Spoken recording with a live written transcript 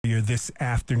this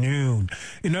afternoon.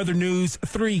 In other news,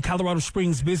 3 Colorado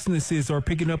Springs businesses are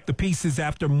picking up the pieces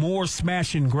after more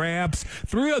smash and grabs.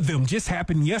 3 of them just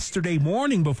happened yesterday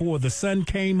morning before the sun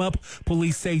came up.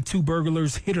 Police say 2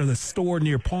 burglars hit a store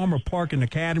near Palmer Park and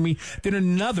Academy, then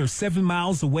another 7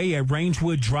 miles away at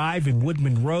Rangewood Drive and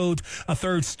Woodman Road. A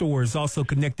 3rd store is also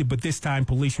connected, but this time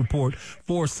police report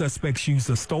 4 suspects used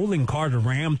a stolen car to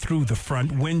ram through the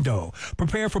front window.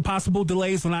 Prepare for possible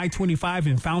delays on I-25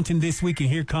 in Fountain this week, and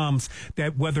here comes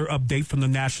that weather update from the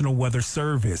National Weather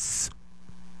Service.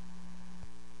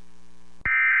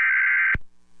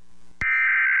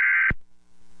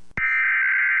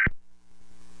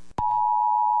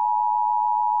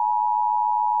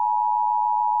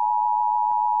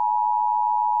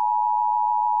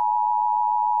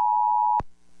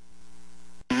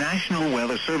 National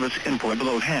Weather Service in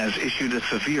Pueblo has issued a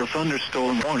severe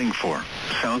thunderstorm warning for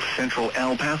south central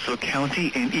El Paso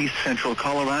County in east central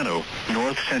Colorado,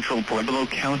 north central Pueblo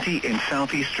County in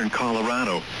southeastern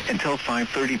Colorado until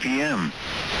 5:30 p.m.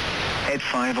 At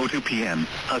 5:02 p.m.,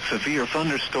 a severe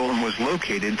thunderstorm was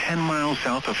located 10 miles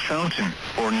south of Fountain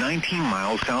or 19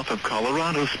 miles south of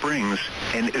Colorado Springs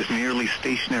and is nearly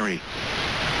stationary.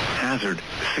 Hazard,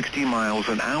 60 miles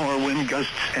an hour wind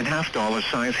gusts and half-dollar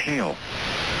size hail.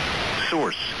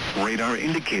 Source, radar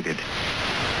indicated.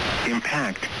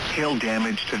 Impact, hail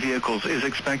damage to vehicles is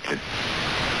expected.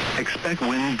 Expect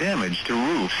wind damage to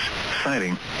roofs,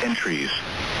 siding, and trees.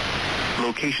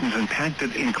 Locations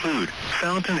impacted include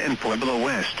Fountain and Pueblo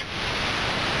West.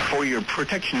 For your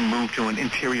protection, move to an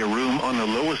interior room on the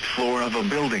lowest floor of a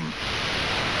building.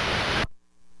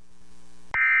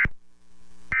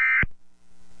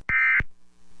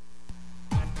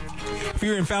 If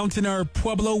you're in Fountain or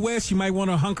Pueblo West, you might want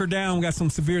to hunker down. We got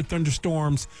some severe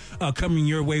thunderstorms coming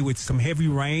your way with some heavy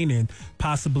rain and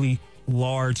possibly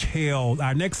large hail.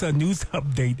 Our next news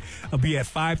update will be at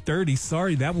 5:30.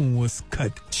 Sorry, that one was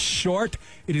cut short.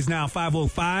 It is now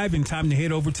 5:05 and time to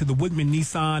head over to the Woodman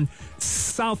Nissan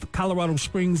South Colorado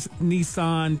Springs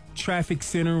Nissan Traffic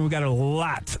Center. We got a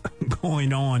lot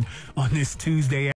going on this Tuesday.